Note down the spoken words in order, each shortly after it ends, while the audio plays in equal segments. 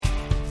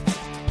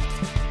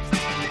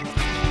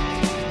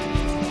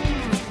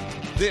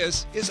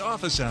This is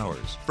Office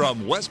Hours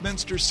from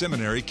Westminster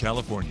Seminary,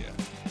 California.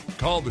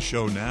 Call the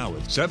show now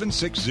at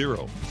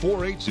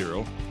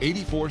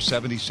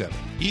 760-480-8477.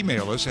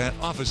 Email us at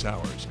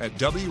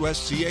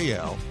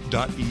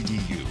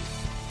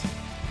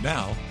officehours@wscal.edu.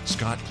 Now,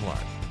 Scott Clark.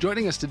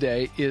 Joining us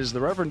today is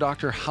the Reverend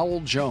Dr.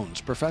 Howell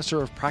Jones,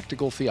 Professor of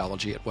Practical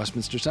Theology at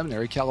Westminster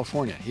Seminary,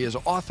 California. He is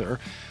author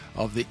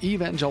of the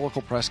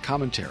Evangelical Press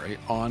Commentary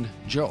on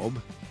Job.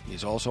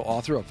 He's also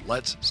author of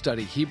Let's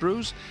Study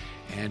Hebrews,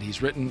 and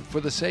he's written For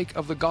the Sake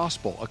of the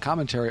Gospel, a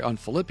commentary on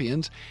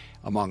Philippians,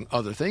 among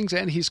other things,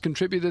 and he's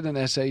contributed an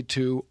essay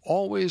to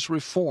Always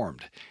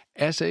Reformed,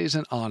 Essays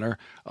in Honor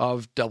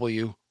of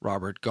W.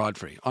 Robert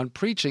Godfrey, on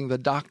preaching the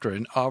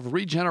doctrine of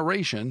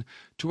regeneration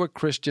to a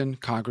Christian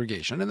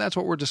congregation. And that's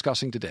what we're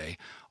discussing today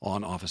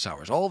on Office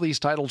Hours. All these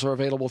titles are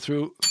available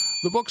through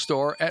the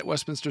bookstore at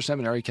Westminster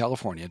Seminary,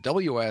 California,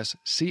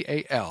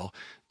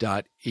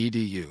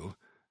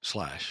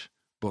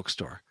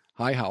 wscal.edu/bookstore.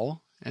 Hi,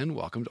 Howell, and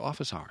welcome to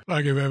Office Hours.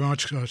 Thank you very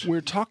much, Scott.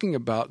 We're talking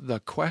about the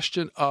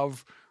question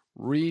of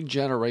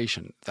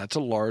regeneration. That's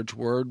a large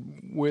word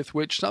with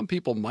which some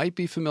people might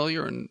be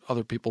familiar and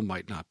other people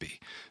might not be.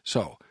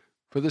 So,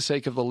 for the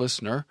sake of the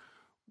listener,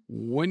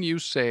 when you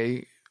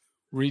say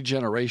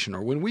regeneration,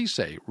 or when we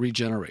say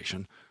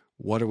regeneration,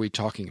 what are we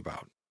talking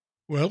about?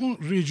 Well,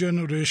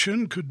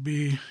 regeneration could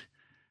be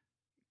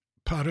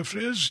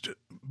paraphrased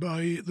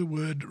by the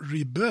word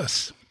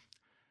rebirth,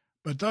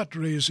 but that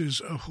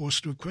raises a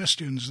host of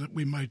questions that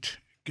we might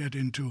get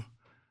into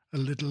a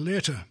little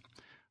later.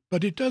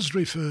 But it does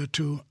refer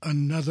to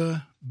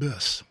another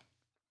birth.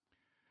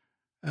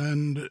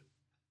 And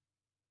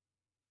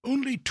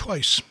only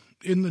twice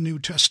in the New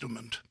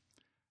Testament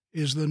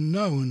is the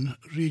noun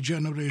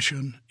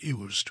regeneration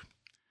used.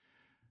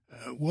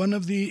 One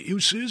of the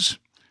uses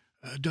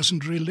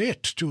doesn't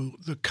relate to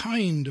the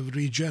kind of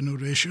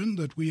regeneration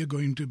that we are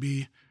going to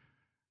be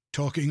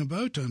talking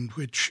about, and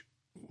which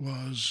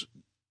was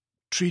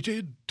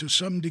treated to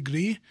some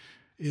degree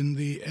in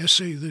the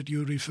essay that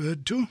you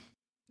referred to.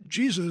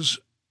 Jesus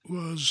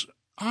was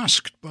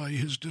asked by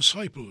his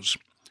disciples,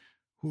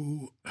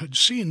 who had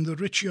seen the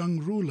rich young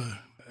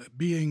ruler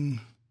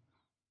being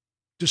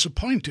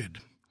disappointed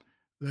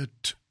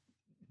that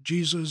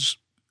Jesus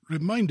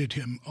reminded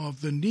him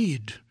of the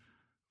need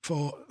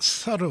for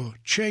thorough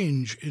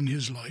change in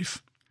his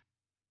life,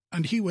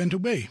 and he went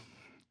away.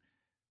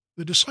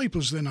 The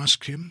disciples then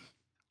asked him,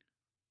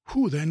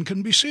 "Who then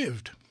can be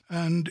saved?"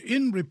 And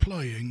in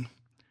replying,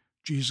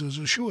 Jesus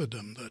assured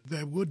them that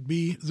there would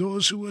be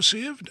those who were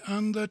saved,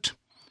 and that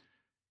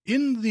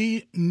in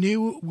the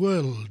new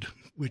world,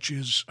 which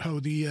is how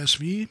the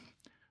ESV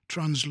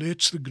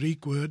translates the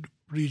Greek word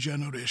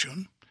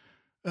regeneration,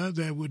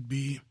 there would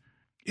be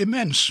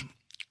immense,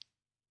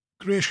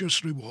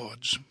 gracious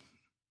rewards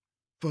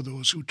for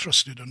those who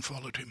trusted and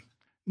followed him.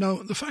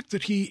 Now, the fact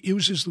that he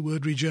uses the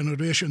word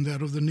regeneration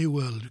there of the new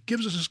world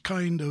gives us a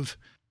kind of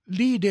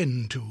lead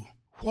into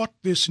what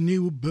this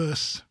new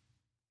birth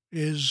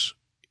is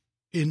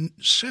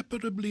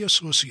inseparably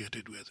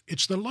associated with.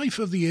 It's the life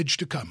of the age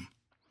to come.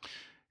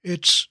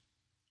 It's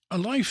a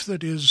life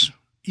that is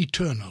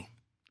eternal.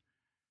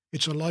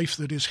 It's a life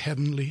that is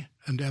heavenly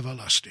and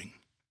everlasting.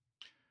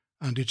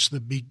 And it's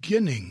the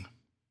beginning,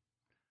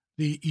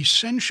 the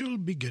essential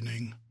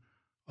beginning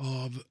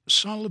of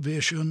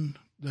salvation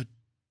that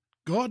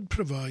God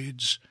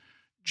provides,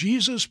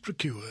 Jesus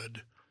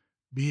procured,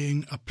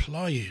 being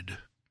applied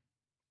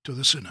to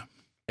the sinner.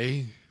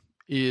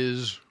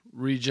 Is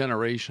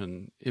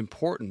regeneration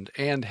important,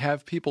 and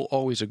have people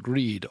always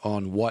agreed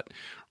on what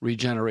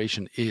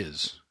regeneration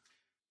is?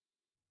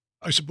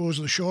 I suppose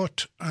the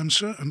short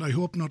answer, and I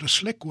hope not a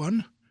slick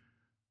one,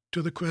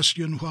 to the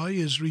question, why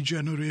is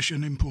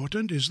regeneration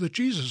important, is that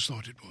Jesus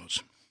thought it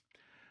was.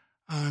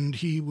 And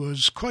he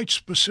was quite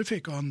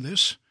specific on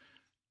this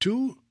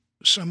to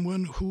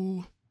someone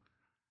who,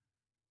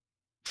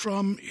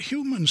 from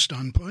human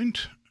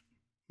standpoint,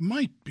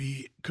 might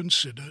be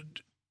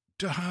considered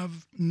to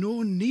have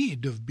no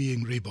need of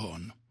being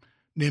reborn,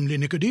 namely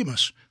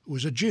Nicodemus, who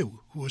was a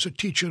Jew, who was a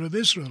teacher of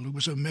Israel, who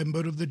was a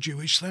member of the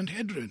Jewish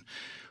Sanhedrin,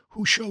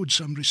 who showed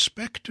some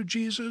respect to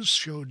Jesus,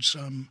 showed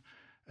some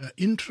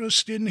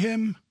interest in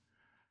him,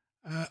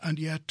 and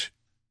yet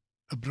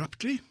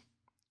abruptly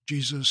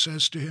Jesus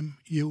says to him,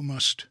 "You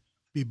must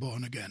be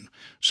born again."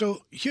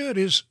 So here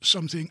is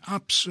something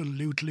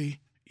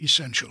absolutely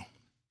essential.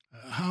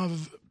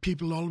 Have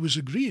people always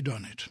agreed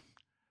on it?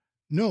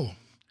 No,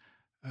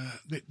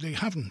 they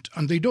haven't,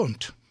 and they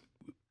don't.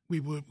 We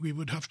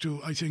would have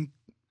to, I think,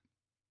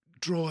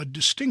 draw a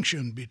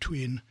distinction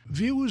between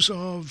views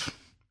of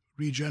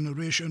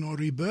regeneration or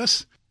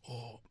rebirth,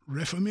 or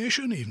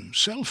reformation even,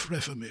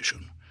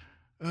 self-reformation,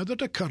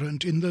 that are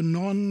current in the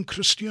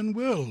non-Christian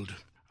world.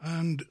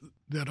 And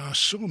there are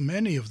so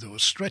many of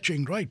those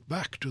stretching right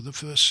back to the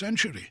first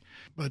century.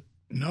 But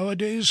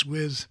nowadays,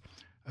 with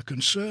a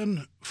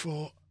concern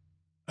for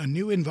a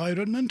new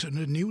environment and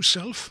a new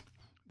self,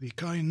 the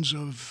kinds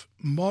of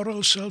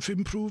moral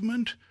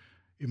self-improvement,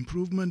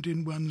 improvement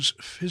in one's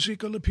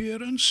physical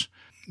appearance,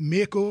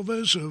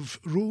 makeovers of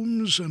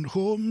rooms and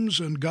homes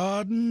and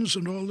gardens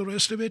and all the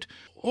rest of it,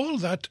 all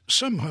that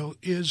somehow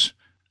is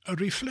a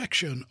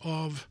reflection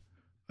of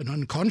an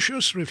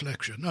unconscious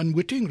reflection,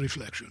 unwitting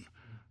reflection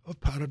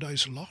of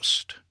paradise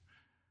lost,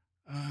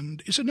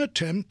 and is an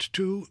attempt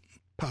to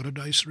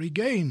paradise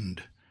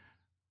regained,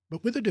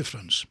 but with a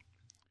difference.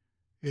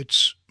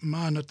 It's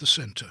man at the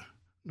centre,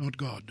 not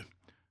God.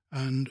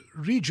 And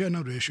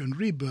regeneration,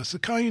 rebirth, the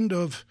kind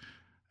of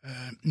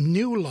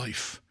new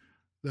life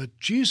that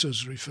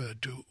Jesus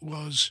referred to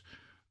was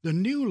the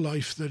new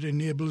life that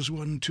enables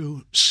one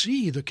to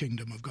see the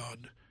kingdom of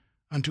God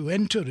and to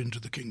enter into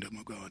the kingdom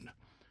of God.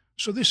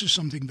 So this is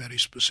something very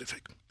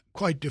specific,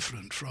 quite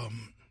different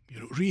from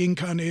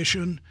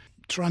reincarnation,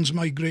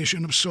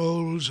 transmigration of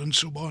souls and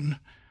so on,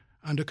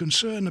 and a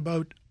concern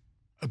about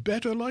a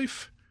better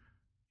life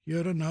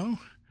here and now.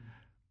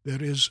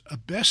 There is a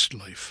best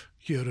life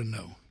here and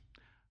now,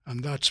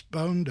 and that's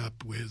bound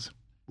up with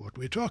what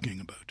we're talking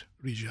about,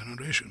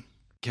 regeneration.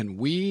 Can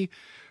we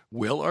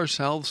will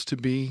ourselves to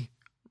be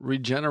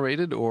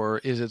regenerated, or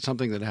is it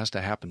something that has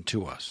to happen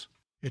to us?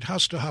 It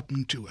has to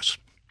happen to us,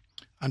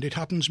 and it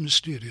happens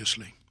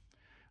mysteriously,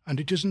 and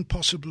it isn't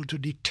possible to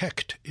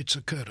detect its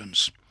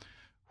occurrence,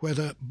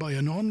 whether by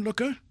an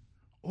onlooker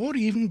or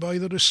even by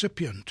the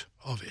recipient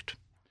of it.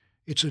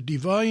 It's a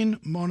divine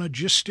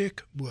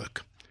monergistic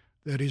work.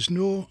 There is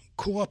no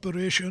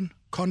cooperation,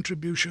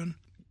 contribution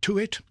to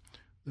it.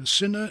 The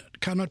sinner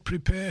cannot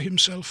prepare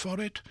himself for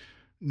it,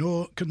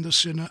 nor can the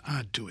sinner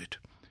add to it.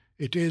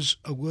 It is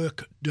a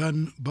work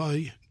done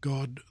by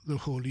God the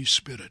Holy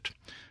Spirit.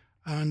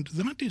 And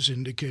that is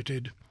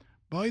indicated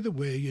by the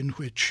way in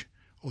which,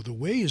 or the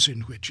ways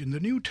in which, in the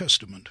New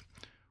Testament,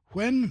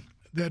 when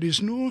there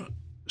is no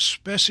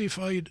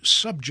specified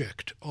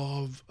subject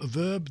of a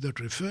verb that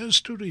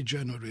refers to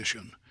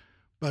regeneration,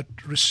 but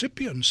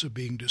recipients are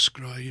being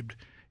described,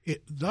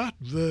 that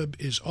verb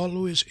is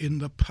always in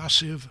the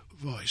passive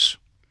voice.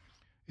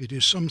 It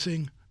is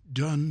something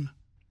done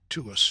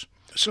to us.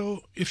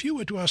 So if you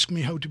were to ask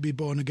me how to be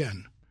born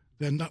again,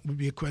 then that would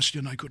be a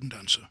question I couldn't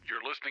answer.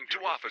 You're listening to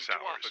Office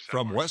Hours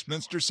from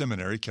Westminster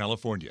Seminary,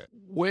 California.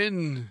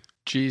 When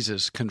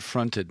Jesus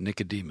confronted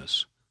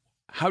Nicodemus,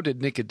 how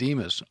did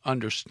Nicodemus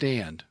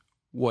understand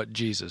what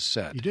Jesus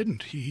said? He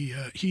didn't.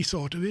 He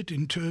thought of it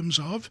in terms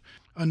of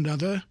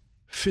another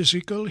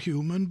physical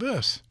human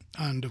birth.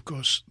 And, of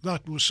course,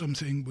 that was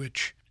something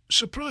which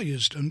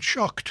surprised and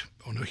shocked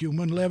on a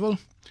human level,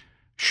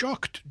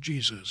 shocked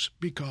Jesus,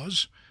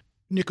 because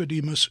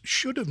Nicodemus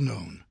should have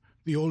known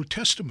the Old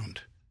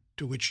Testament,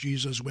 to which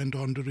Jesus went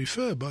on to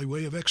refer by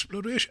way of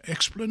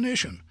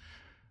explanation,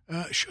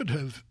 should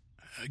have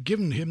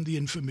given him the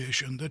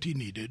information that he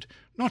needed,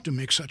 not to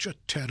make such a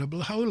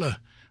terrible howler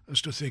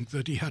as to think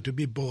that he had to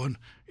be born,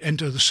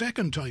 enter the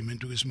second time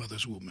into his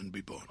mother's womb and be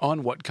born.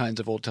 On what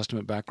kinds of Old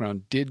Testament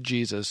background did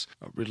Jesus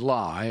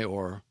rely,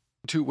 or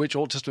to which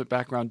Old Testament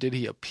background did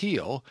he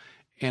appeal,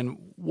 and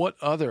what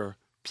other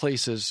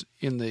places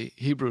in the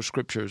Hebrew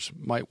Scriptures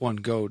might one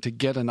go to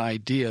get an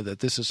idea that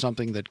this is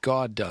something that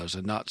God does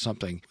and not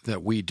something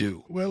that we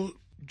do? Well,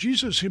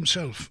 Jesus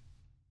himself,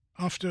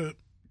 after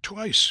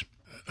twice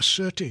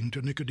asserting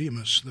to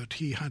Nicodemus that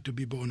he had to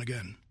be born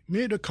again,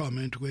 made a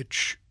comment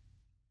which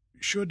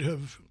should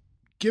have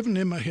given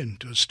him a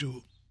hint as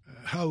to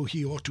how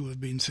he ought to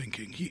have been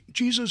thinking.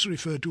 Jesus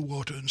referred to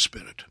water and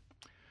spirit.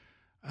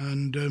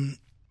 And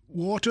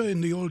water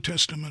in the Old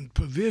Testament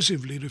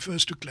pervasively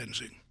refers to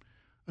cleansing,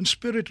 and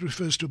spirit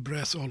refers to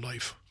breath or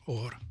life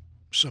or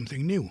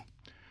something new.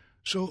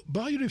 So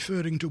by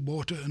referring to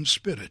water and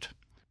spirit,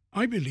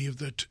 I believe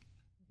that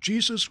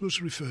Jesus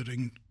was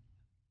referring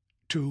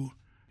to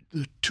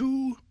the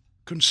two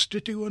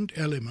constituent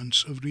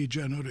elements of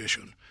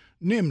regeneration,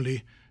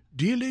 namely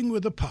dealing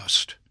with the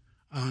past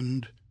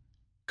and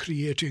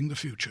creating the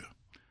future.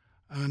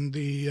 And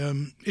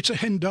it's a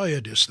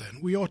hendiadys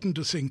then. We oughtn't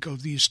to think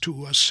of these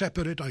two as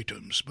separate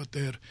items, but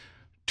they're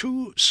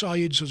two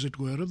sides, as it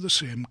were, of the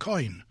same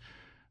coin.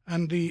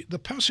 And the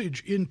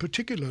passage in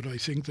particular, I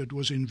think, that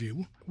was in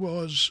view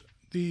was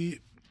the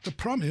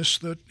promise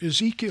that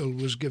Ezekiel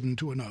was given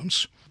to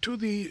announce to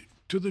the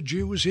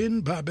Jews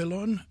in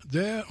Babylon,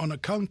 there on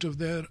account of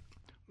their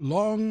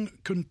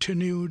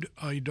long-continued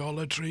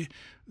idolatry,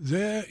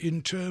 there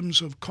in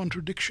terms of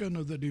contradiction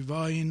of the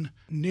divine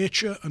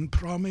nature and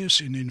promise,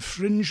 in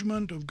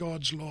infringement of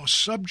God's law,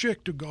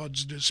 subject to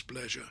God's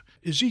displeasure.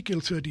 Ezekiel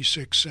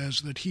 36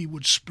 says that he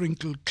would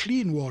sprinkle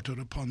clean water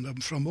upon them.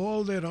 From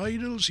all their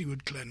idols he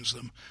would cleanse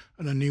them,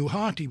 and a new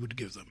heart he would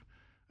give them,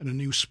 and a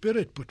new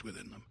spirit put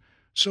within them.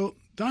 So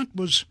that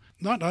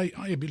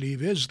I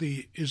believe is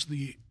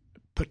the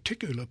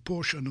particular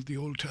portion of the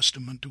Old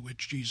Testament to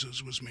which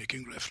Jesus was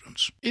making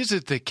reference. Is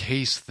it the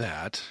case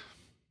that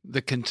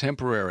the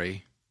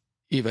contemporary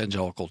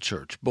evangelical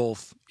church,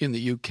 both in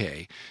the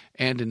UK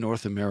and in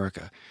North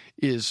America,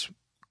 is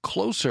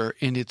closer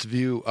in its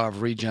view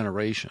of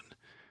regeneration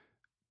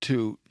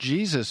to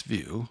Jesus'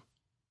 view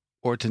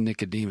or to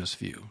Nicodemus'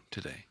 view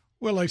today?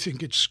 Well, I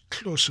think it's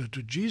closer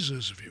to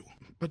Jesus' view.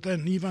 But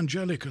then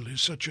evangelical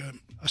is such a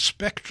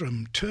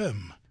spectrum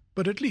term.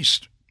 But at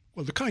least,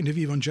 well, the kind of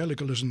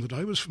evangelicalism that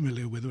I was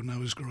familiar with when I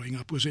was growing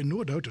up was in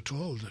no doubt at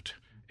all that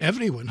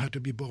everyone had to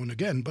be born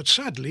again. But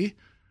sadly,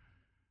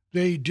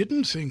 they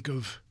didn't think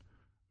of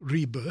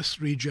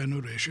rebirth,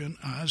 regeneration,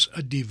 as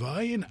a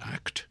divine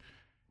act.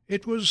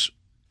 It was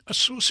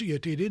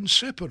associated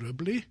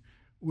inseparably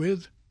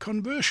with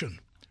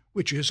conversion,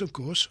 which is, of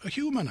course, a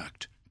human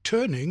act.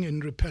 Turning in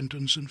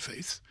repentance and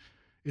faith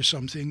is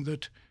something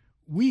that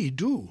we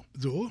do,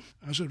 though,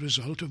 as a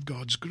result of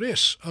God's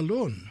grace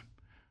alone.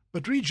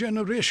 But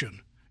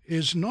regeneration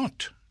is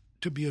not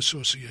to be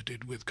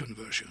associated with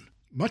conversion.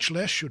 Much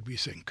less should we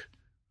think,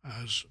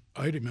 as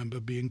I remember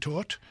being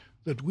taught,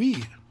 that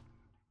we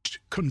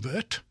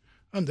convert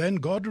and then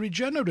God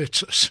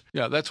regenerates us.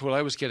 Yeah, that's what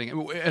I was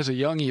getting. As a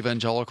young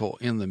evangelical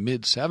in the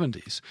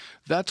mid-'70s,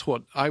 that's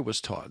what I was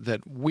taught,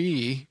 that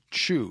we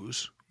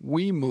choose,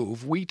 we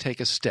move, we take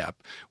a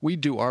step, we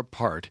do our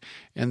part,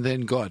 and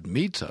then God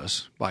meets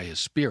us by His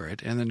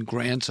Spirit and then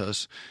grants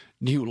us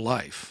new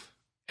life.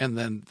 And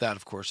then that,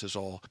 of course, is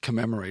all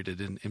commemorated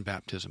in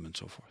baptism and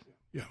so forth.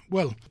 Yeah,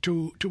 well,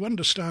 to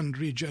understand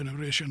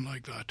regeneration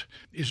like that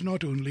is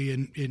not only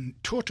in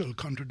total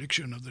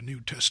contradiction of the New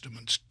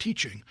Testament's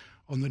teaching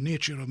on the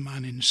nature of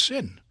man in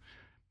sin,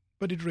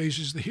 but it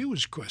raises the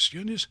huge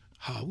question is,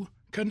 how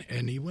can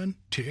anyone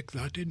take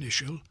that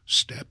initial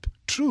step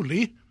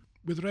truly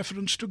with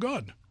reference to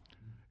God?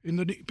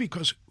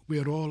 Because we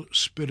are all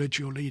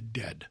spiritually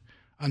dead.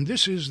 And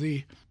this is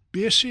the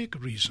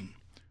basic reason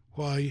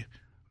why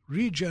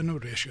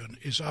regeneration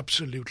is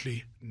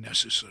absolutely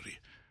necessary.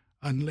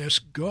 Unless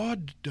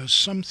God does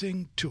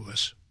something to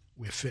us,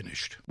 we're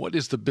finished. What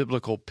is the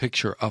biblical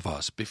picture of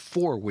us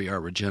before we are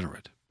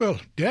regenerate?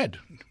 Well, dead,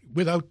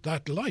 without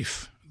that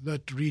life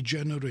that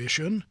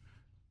regeneration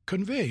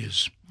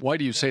conveys. Why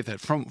do you say that?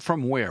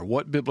 From where?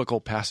 What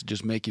biblical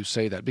passages make you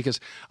say that? Because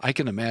I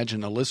can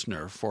imagine a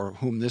listener for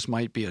whom this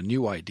might be a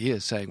new idea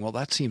saying, well,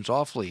 that seems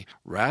awfully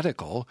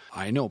radical.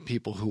 I know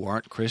people who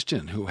aren't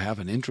Christian who have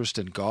an interest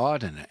in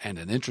God and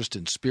an interest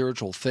in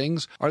spiritual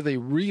things. Are they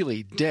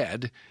really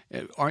dead?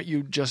 Aren't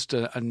you just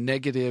a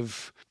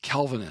negative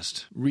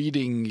Calvinist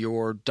reading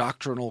your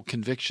doctrinal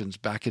convictions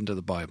back into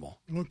the Bible?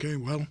 Okay,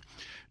 well,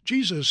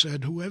 Jesus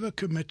said, whoever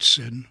commits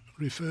sin,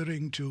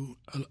 referring to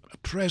a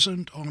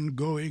present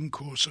ongoing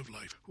course of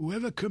life,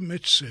 whoever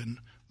commits sin,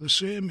 the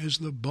same is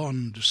the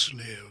bond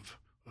slave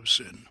of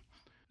sin.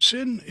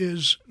 Sin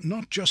is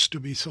not just to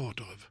be thought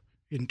of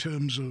in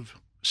terms of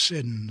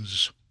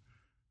sins.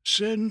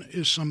 Sin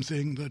is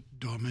something that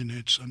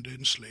dominates and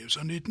enslaves,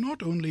 and it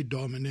not only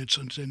dominates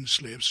and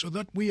enslaves so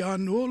that we are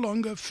no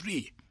longer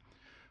free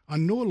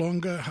and no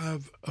longer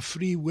have a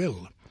free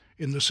will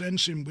in the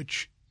sense in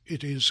which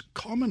it is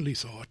commonly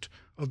thought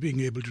of being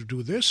able to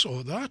do this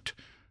or that,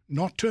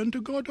 not turn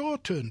to God or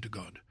turn to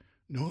God.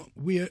 No,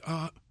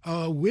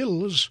 our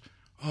wills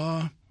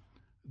are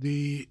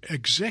the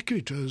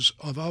executors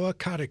of our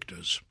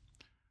characters.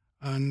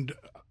 And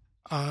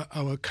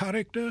our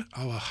character,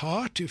 our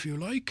heart, if you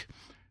like,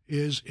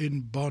 is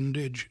in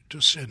bondage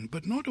to sin.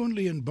 But not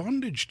only in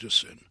bondage to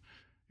sin.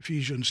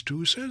 Ephesians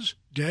 2 says,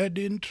 dead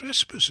in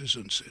trespasses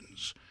and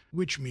sins,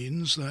 which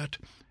means that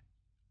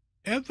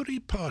every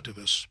part of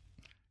us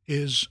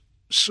is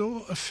so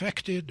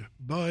affected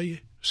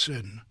by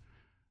sin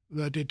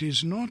that it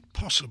is not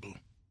possible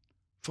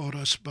for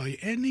us by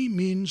any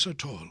means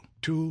at all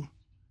to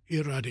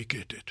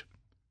eradicate it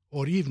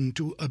or even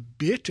to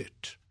abate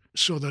it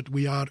so that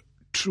we are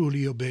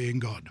truly obeying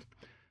God.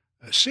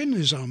 Sin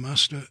is our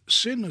master.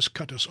 Sin has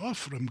cut us off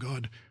from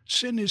God.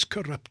 Sin is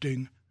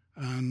corrupting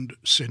and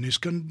sin is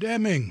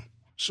condemning.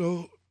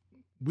 So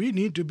we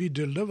need to be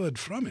delivered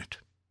from it,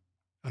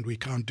 and we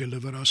can't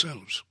deliver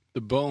ourselves.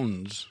 The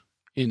bones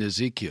in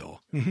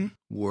Ezekiel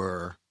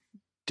were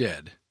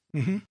dead,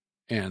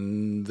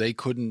 and they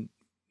couldn't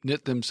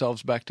knit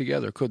themselves back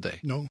together, could they?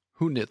 No.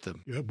 Who knit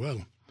them? Yeah,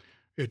 well,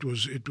 it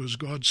was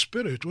God's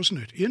Spirit,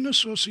 wasn't it? In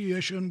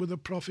association with the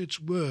prophet's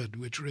word,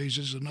 which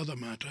raises another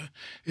matter.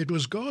 It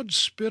was God's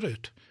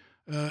Spirit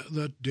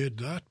that did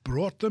that,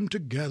 brought them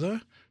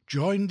together,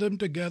 joined them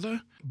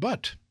together,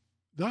 but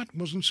that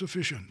wasn't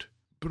sufficient.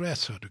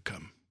 Breath had to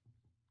come,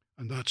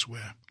 and that's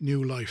where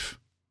new life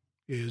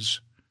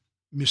is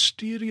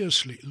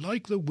mysteriously,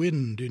 like the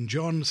wind in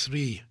John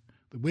 3,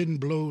 the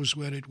wind blows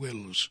where it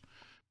wills.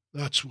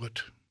 That's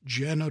what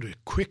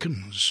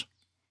quickens,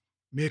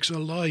 makes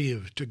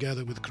alive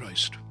together with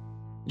Christ.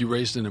 You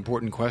raised an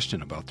important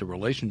question about the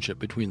relationship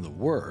between the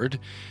Word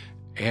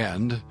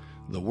and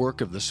the work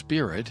of the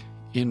Spirit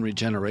in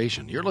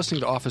regeneration. You're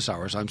listening to Office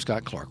Hours. I'm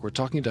Scott Clark. We're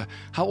talking to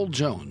Howell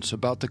Jones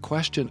about the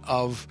question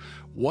of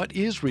what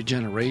is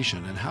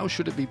regeneration and how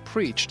should it be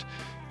preached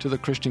to the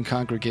Christian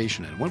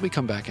congregation. And when we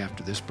come back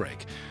after this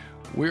break,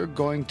 we're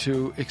going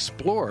to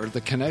explore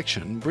the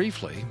connection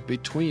briefly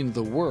between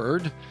the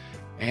Word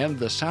and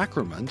the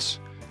sacraments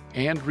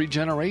and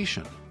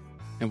regeneration.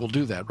 And we'll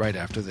do that right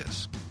after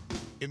this.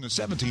 In the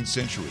 17th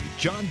century,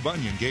 John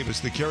Bunyan gave us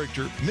the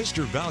character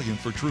Mr. Valiant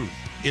for Truth.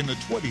 In the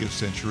 20th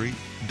century,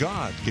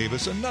 God gave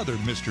us another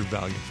Mr.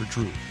 Valiant for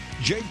Truth,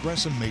 J.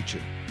 Gresham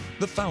Machen.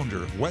 the founder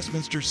of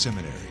Westminster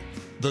Seminary.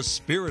 The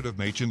spirit of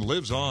Machen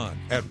lives on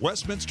at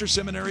Westminster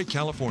Seminary,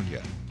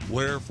 California,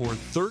 where for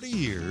 30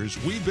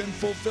 years we've been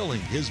fulfilling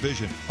his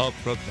vision of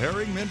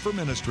preparing men for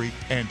ministry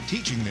and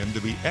teaching them to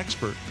be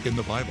expert in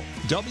the Bible.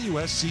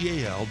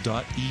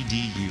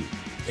 WSCAL.edu,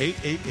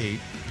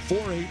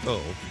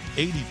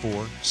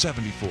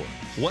 888-480-8474.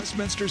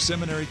 Westminster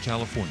Seminary,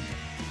 California,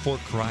 for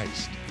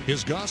Christ,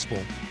 His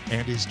gospel,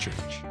 and His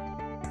church.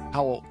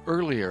 Howell,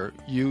 earlier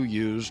you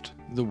used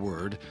the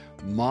word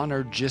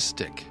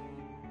monergistic.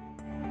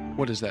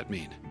 What does that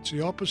mean? It's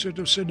the opposite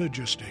of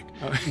synergistic.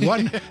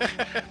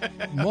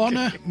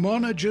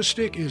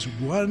 Monergistic is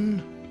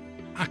one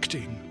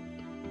acting,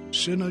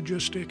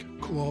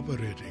 synergistic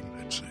cooperating,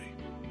 let's say.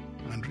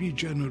 And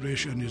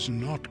regeneration is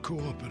not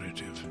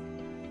cooperative.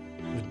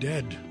 The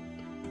dead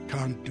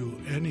can't do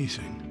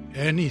anything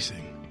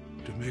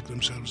to make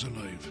themselves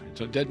alive.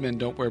 So dead men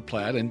don't wear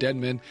plaid, and dead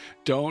men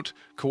don't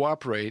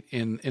cooperate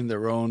in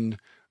their own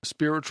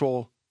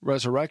spiritual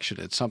resurrection.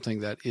 It's something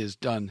that is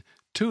done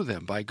to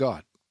them by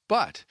God.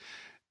 But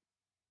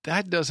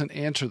that doesn't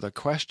answer the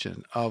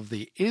question of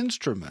the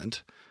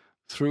instrument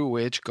through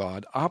which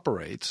God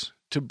operates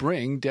to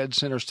bring dead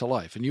sinners to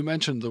life. And you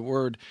mentioned the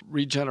word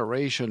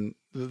regeneration,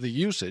 the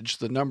usage,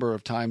 the number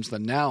of times the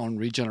noun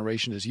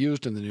regeneration is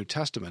used in the New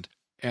Testament.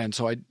 And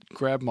so I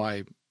grabbed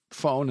my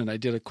phone and I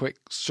did a quick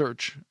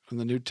search in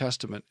the New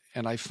Testament,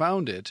 and I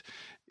found it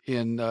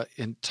in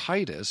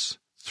Titus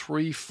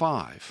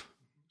 3:5.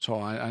 So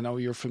I know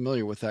you're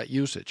familiar with that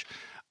usage.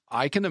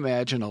 I can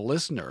imagine a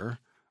listener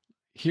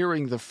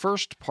hearing the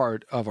first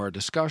part of our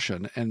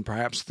discussion and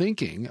perhaps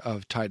thinking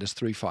of Titus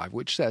 3:5,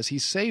 which says he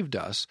saved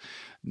us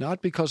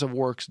not because of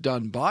works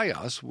done by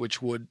us,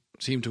 which would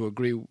seem to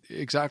agree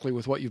exactly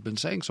with what you've been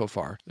saying so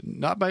far,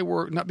 not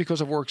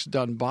because of works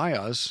done by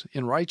us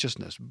in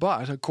righteousness,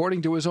 but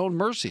according to his own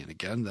mercy. And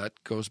again,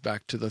 that goes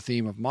back to the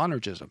theme of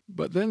monergism.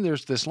 But then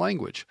there's this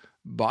language,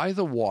 by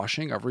the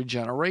washing of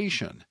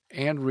regeneration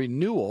and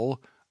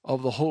renewal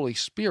of the Holy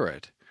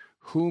Spirit,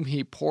 whom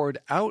he poured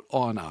out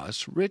on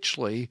us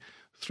richly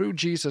through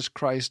Jesus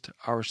Christ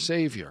our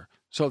Savior,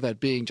 so that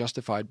being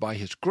justified by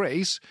his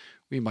grace,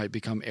 we might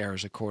become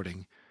heirs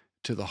according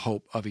to the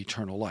hope of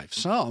eternal life.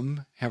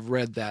 Some have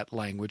read that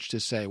language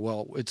to say,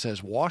 well, it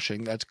says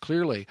washing. That's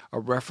clearly a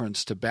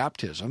reference to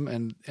baptism,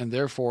 and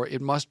therefore it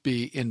must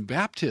be in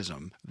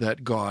baptism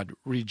that God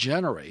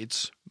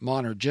regenerates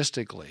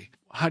monergistically.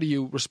 How do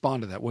you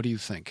respond to that? What do you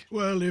think?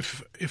 Well,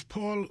 if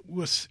Paul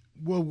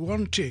were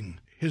wanting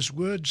his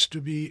words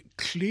to be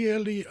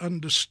clearly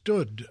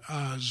understood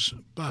as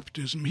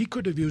baptism, he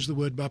could have used the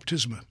word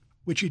baptisma,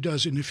 which he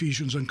does in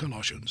Ephesians and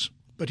Colossians,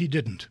 but he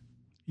didn't.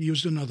 He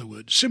used another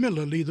word.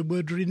 Similarly, the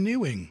word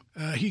renewing,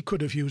 he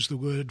could have used the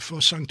word for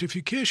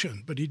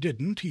sanctification, but he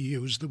didn't. He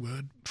used the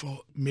word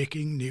for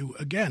making new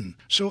again.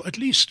 So at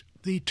least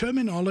the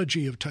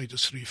terminology of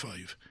Titus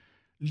 3:5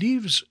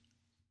 leaves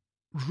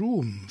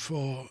room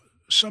for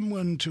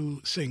someone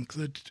to think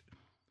that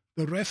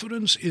the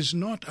reference is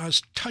not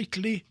as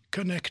tightly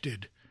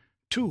connected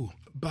to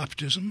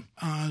baptism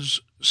as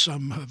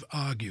some have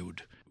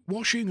argued.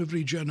 Washing of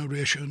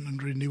regeneration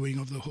and renewing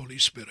of the Holy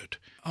Spirit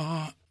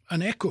are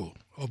an echo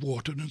of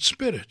water and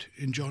spirit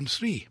in John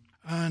 3.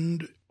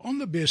 And on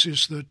the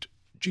basis that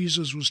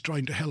Jesus was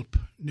trying to help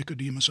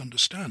Nicodemus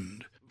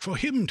understand, for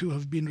him to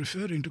have been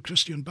referring to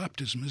Christian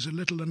baptism is a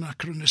little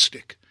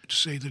anachronistic, to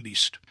say the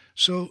least.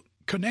 So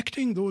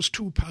connecting those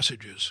two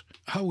passages,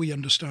 how we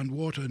understand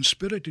water and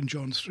spirit in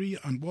John 3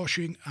 and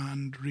washing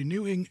and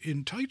renewing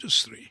in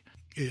Titus 3,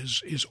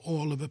 is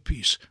all of a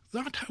piece.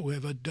 That,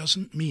 however,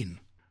 doesn't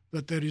mean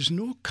that there is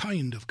no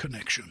kind of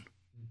connection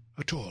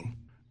at all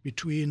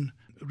between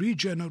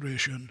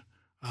regeneration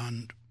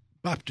and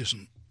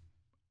baptism,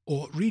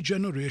 or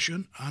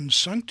regeneration and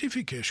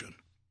sanctification.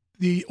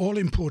 The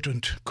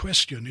all-important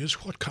question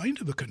is, what kind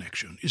of a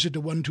connection? Is it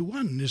a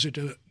one-to-one? Is it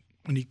an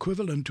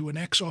equivalent to an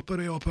ex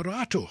opere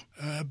operato,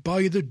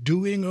 by the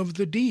doing of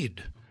the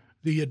deed?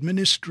 The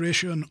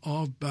administration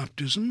of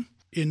baptism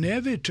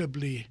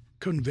inevitably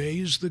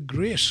conveys the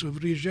grace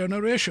of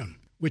regeneration,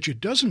 which it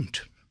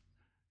doesn't.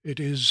 It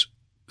is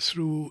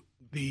through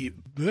the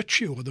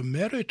virtue or the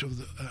merit of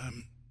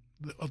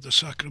the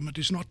sacrament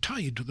is not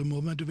tied to the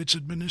moment of its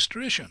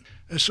administration.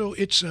 So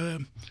it's a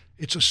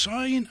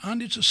sign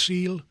and it's a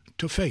seal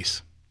to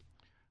faith.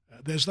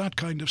 There's that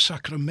kind of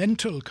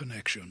sacramental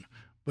connection,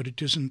 but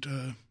it isn't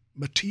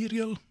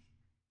material,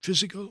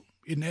 physical,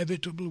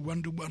 inevitable,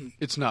 one-to-one.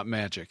 It's not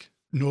magic.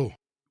 No.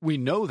 We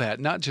know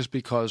that not just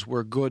because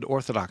we're good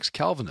Orthodox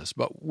Calvinists,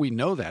 but we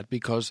know that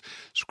because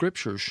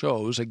Scripture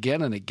shows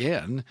again and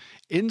again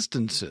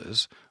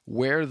instances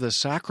where the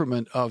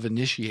sacrament of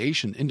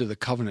initiation into the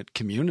covenant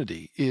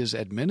community is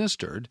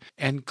administered,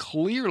 and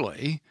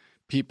clearly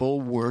people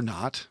were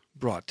not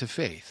brought to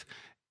faith.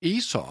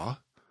 Esau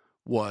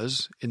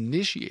was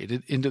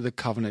initiated into the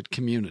covenant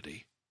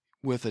community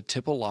with a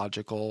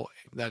typological,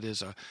 that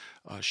is a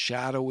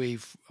shadowy,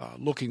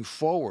 looking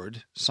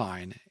forward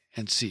sign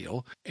and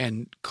seal.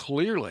 And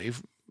clearly,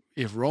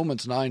 if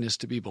Romans 9 is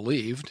to be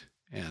believed,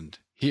 and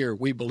here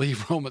we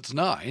believe Romans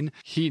 9,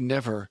 he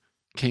never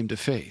came to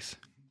faith.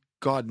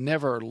 God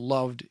never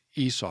loved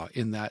Esau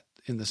in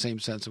the same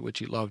sense in which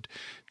he loved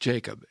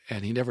Jacob,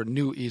 and he never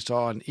knew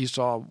Esau, and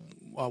Esau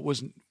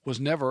was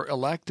never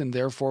elect, and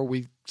therefore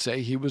we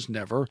say he was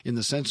never, in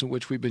the sense in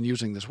which we've been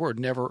using this word,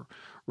 never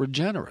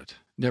regenerate,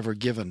 never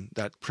given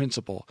that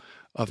principle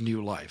of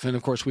new life. And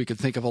of course we could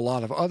think of a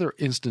lot of other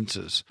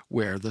instances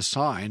where the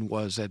sign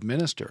was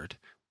administered,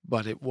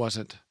 but it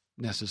wasn't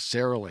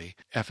necessarily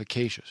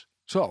efficacious.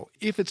 So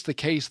if it's the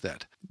case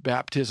that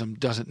baptism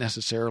doesn't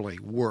necessarily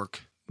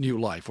work new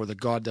life, or that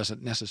God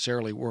doesn't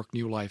necessarily work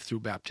new life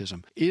through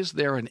baptism, is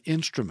there an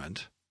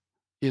instrument,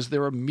 is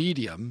there a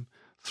medium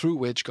through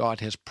which God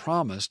has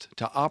promised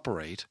to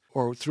operate,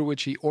 or through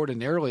which he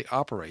ordinarily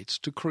operates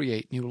to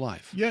create new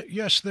life?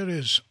 Yes, there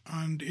is.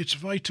 And it's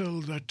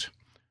vital that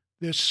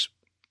this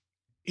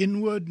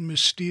inward,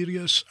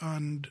 mysterious,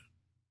 and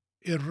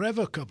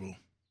irrevocable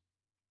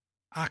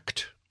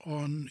act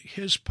on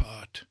his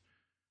part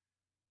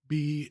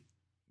be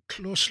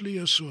closely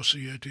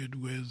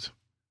associated with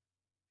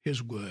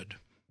his word,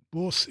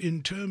 both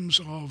in terms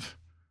of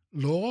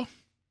law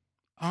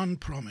and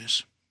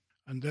promise.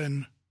 And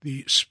then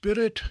the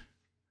Spirit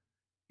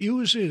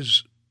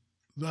uses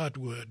that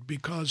word,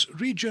 because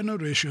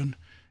regeneration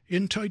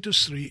in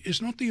Titus 3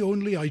 is not the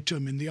only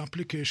item in the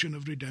application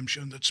of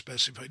redemption that's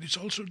specified. It's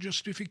also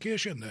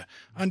justification there,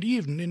 and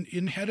even in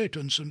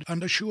inheritance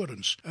and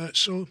assurance.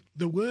 So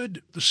the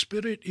word the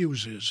Spirit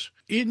uses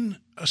in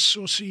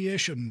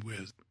association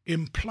with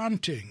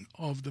implanting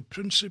of the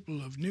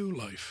principle of new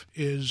life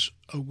is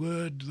a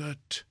word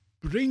that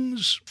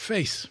brings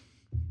faith,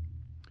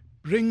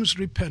 brings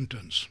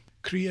repentance,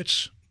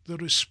 creates the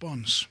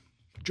response.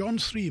 John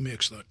 3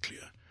 makes that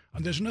clear.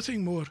 And there's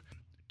nothing more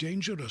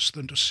dangerous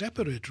than to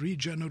separate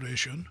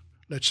regeneration,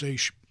 let's say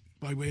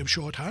by way of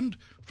shorthand,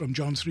 from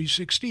John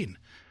 3:16,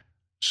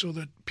 so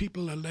that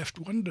people are left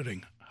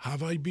wondering,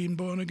 have I been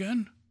born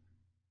again?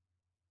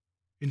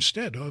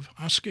 Instead of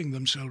asking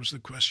themselves the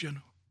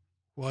question,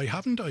 why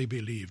haven't I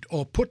believed?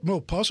 Or put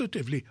more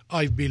positively,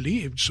 I've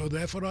believed, so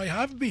therefore I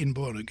have been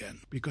born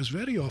again. Because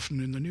very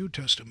often in the New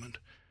Testament,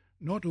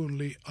 not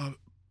only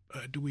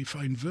do we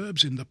find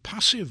verbs in the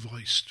passive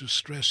voice to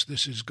stress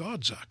this is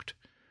God's act,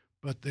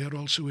 but they're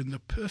also in the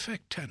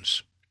perfect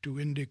tense to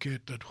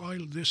indicate that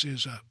while this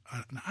is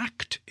an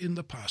act in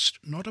the past,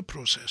 not a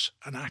process,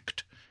 an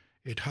act,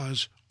 it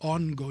has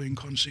ongoing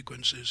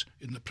consequences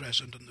in the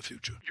present and the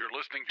future. You're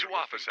listening to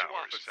Office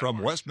Hours from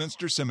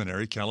Westminster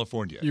Seminary,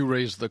 California. You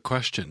raised the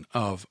question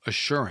of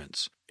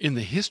assurance. In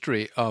the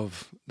history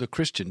of the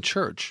Christian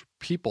church,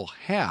 people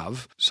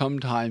have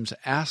sometimes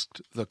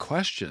asked the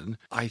question,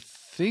 I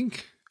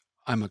think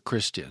I'm a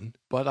Christian,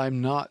 but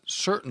I'm not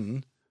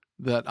certain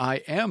that I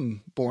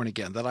am born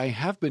again, that I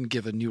have been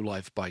given new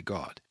life by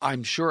God.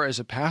 I'm sure as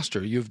a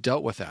pastor you've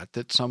dealt with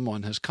that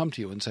someone has come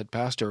to you and said,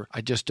 Pastor,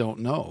 I just don't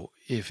know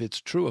if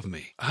it's true of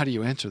me. How do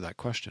you answer that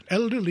question?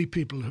 Elderly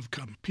people have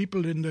come.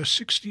 People in their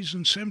 60s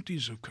and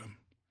 70s have come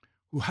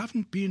who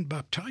haven't been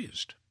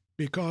baptized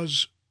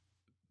because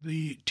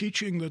the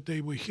teaching that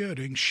they were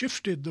hearing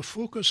shifted the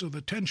focus of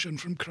attention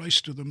from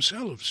Christ to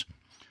themselves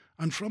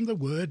and from the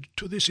Word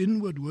to this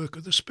inward work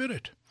of the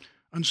Spirit.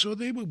 And so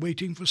they were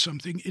waiting for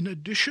something in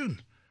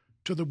addition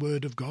to the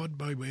Word of God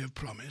by way of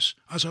promise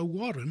as a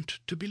warrant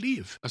to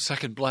believe. A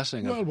second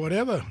blessing. Well,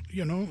 whatever,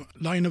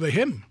 line of a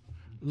hymn,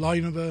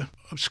 line of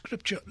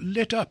Scripture,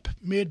 lit up,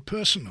 made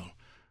personal.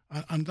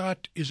 And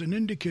that is an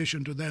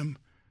indication to them,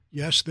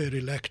 yes, they're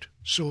elect.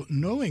 So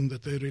knowing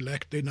that they're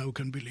elect, they now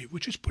can believe,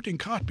 which is putting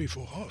cart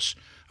before horse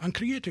and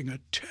creating a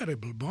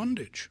terrible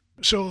bondage.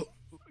 So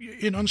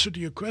in answer to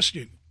your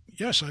question,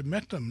 yes, I've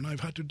met them and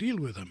I've had to deal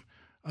with them.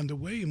 And the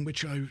way in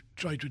which I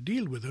try to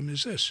deal with them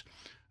is this,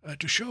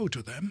 to show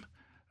to them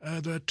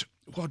that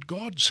what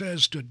God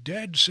says to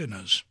dead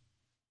sinners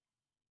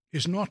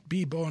is not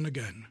be born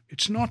again.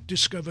 It's not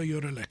discover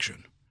your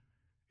election.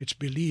 It's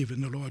believe in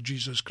the Lord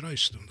Jesus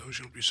Christ and thou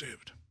shalt be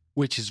saved.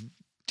 Which is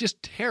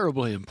just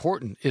terribly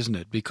important, isn't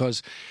it?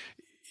 Because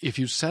if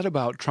you set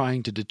about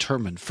trying to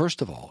determine, first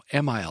of all,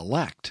 am I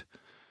elect?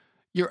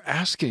 You're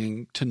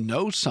asking to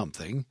know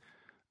something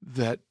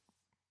that,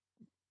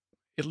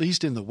 at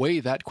least in the way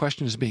that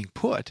question is being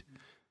put,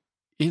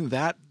 in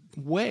that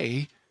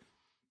way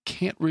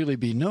can't really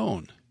be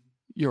known.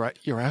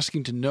 You're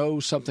asking to know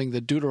something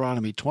that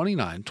Deuteronomy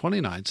 29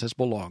 says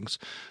belongs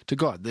to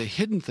God. The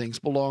hidden things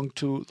belong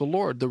to the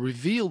Lord. The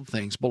revealed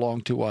things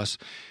belong to us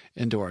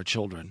and to our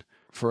children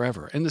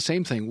forever. And the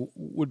same thing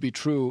would be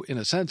true in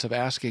a sense of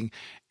asking,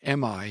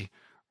 am I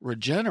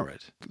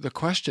regenerate? The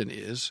question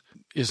is,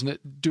 isn't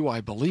it, do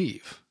I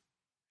believe?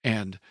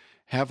 And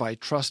have I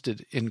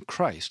trusted in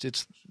Christ?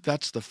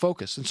 That's the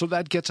focus. And so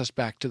that gets us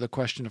back to the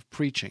question of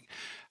preaching.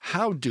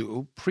 How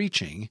do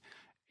preaching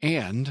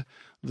and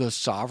the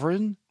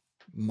sovereign,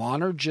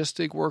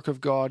 monergistic work of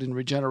God in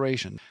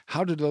regeneration,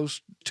 how do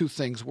those two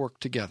things work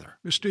together?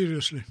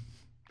 Mysteriously.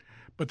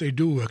 But they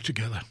do work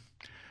together.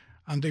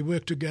 And they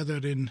work together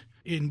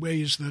in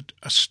ways that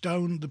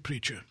astound the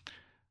preacher.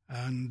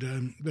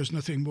 And there's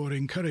nothing more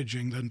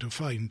encouraging than to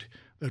find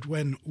that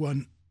when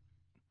one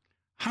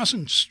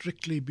hasn't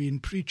strictly been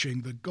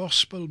preaching the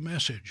gospel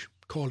message,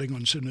 calling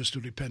on sinners to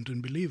repent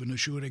and believe and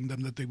assuring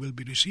them that they will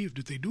be received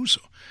if they do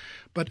so,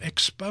 but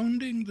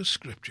expounding the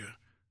Scripture,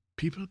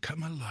 people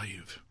come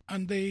alive,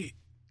 and they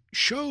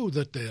show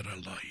that they're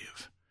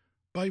alive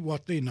by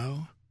what they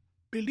now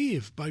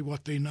believe, by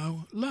what they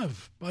now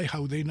love, by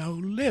how they now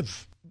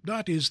live.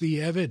 That is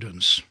the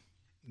evidence,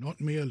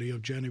 not merely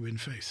of genuine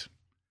faith.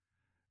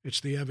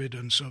 It's the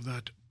evidence of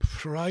that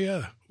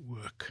prior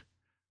work,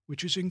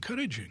 which is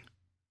encouraging.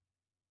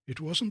 It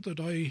wasn't that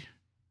I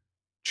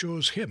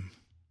chose him,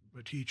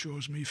 but he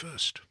chose me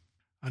first.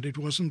 And it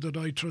wasn't that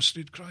I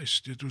trusted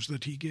Christ, it was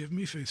that he gave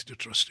me faith to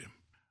trust him.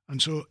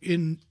 And so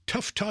in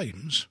tough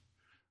times,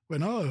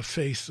 when our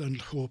faith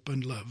and hope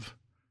and love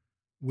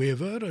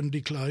waver and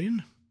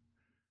decline,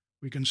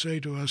 we can say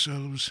to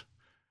ourselves,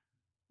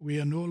 we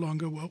are no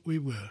longer what we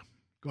were.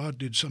 God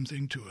did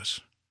something to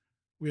us.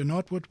 We are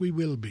not what we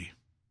will be,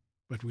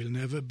 but we'll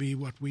never be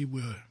what we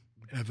were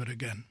ever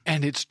again.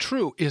 And it's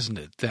true, isn't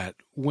it, that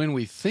when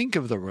we think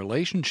of the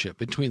relationship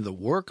between the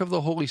work of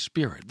the Holy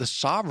Spirit, the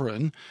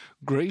sovereign,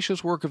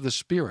 gracious work of the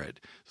Spirit,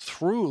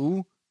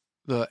 through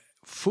the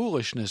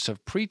foolishness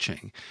of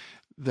preaching,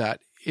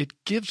 that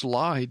it gives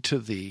lie to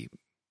the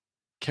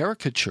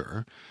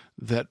caricature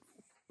that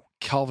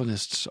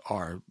Calvinists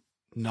are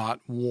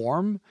not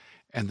warm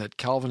and that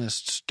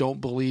Calvinists don't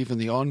believe in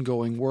the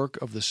ongoing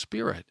work of the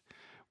Spirit.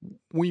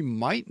 We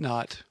might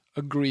not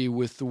agree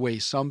with the way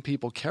some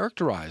people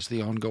characterize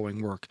the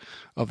ongoing work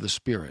of the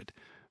Spirit,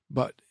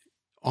 but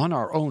on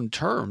our own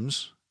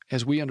terms,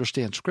 as we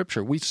understand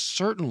Scripture, we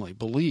certainly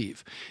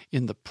believe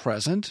in the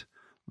present,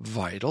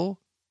 vital,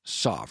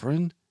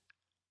 sovereign,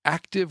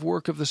 active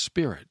work of the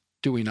Spirit.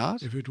 Do we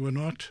not? If it were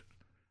not,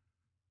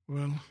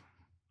 well,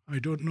 I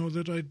don't know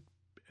that I'd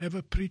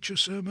ever preach a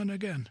sermon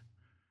again.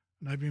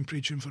 And I've been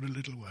preaching for a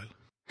little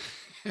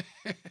while.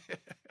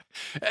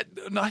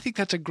 And I think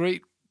that's a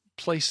great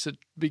place to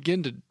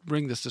begin to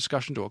bring this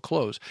discussion to a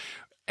close.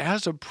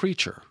 As a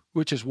preacher,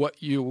 which is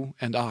what you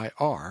and I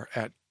are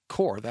at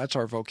core, that's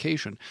our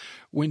vocation,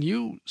 when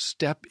you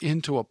step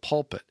into a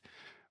pulpit,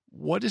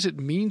 what does it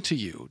mean to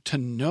you to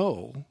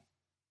know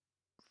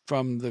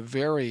from the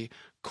very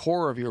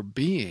core of your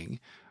being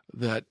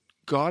that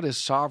God is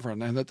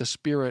sovereign and that the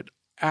Spirit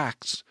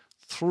acts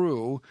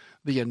through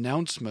the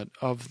announcement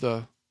of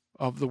the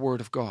Word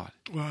of God?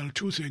 Well,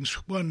 two things.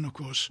 One, of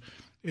course,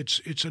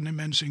 it's an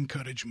immense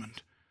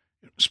encouragement.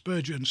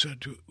 Spurgeon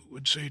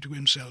would say to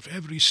himself,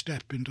 every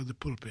step into the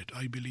pulpit,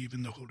 I believe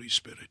in the Holy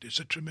Spirit. It's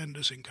a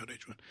tremendous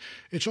encouragement.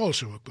 It's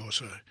also, of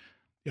course, a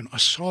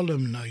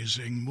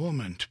solemnizing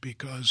moment,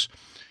 because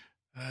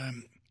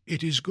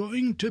it is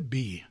going to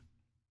be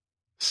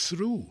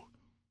through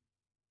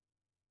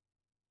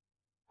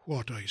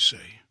what I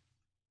say,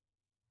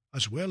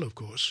 as well, of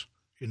course,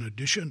 in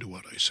addition to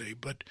what I say,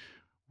 but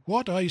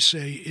what I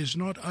say is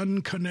not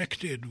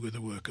unconnected with the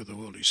work of the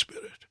Holy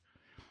Spirit.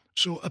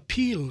 So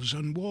appeals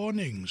and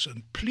warnings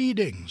and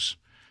pleadings,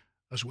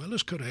 as well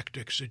as correct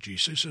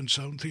exegesis and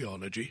sound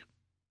theology,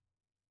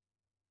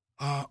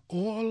 are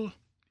all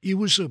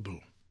usable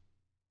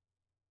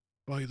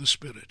by the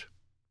Spirit,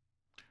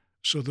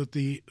 so that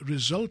the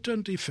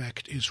resultant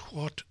effect is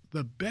what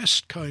the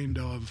best kind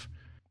of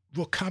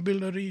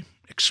vocabulary,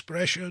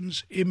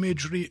 expressions,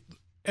 imagery,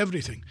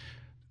 everything,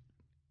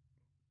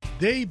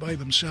 they by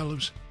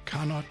themselves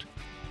cannot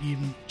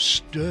even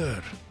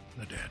stir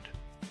the dead.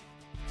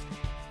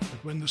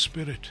 But when the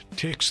Spirit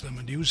takes them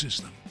and uses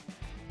them,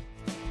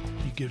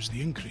 he gives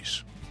the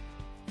increase.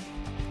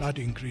 That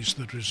increase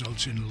that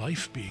results in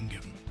life being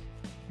given,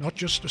 not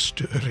just a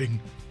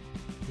stirring.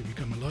 They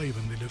become alive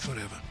and they live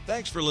forever.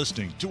 Thanks for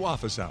listening to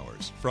Office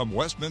Hours from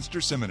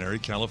Westminster Seminary,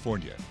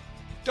 California.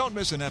 Don't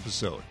miss an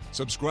episode.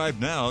 Subscribe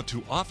now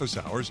to Office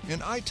Hours in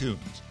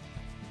iTunes.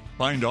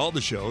 Find all the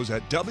shows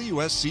at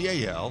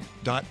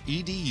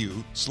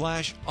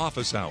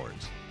wscal.edu/office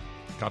hours.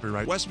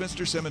 Copyright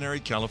Westminster Seminary,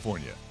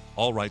 California.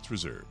 All rights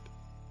reserved.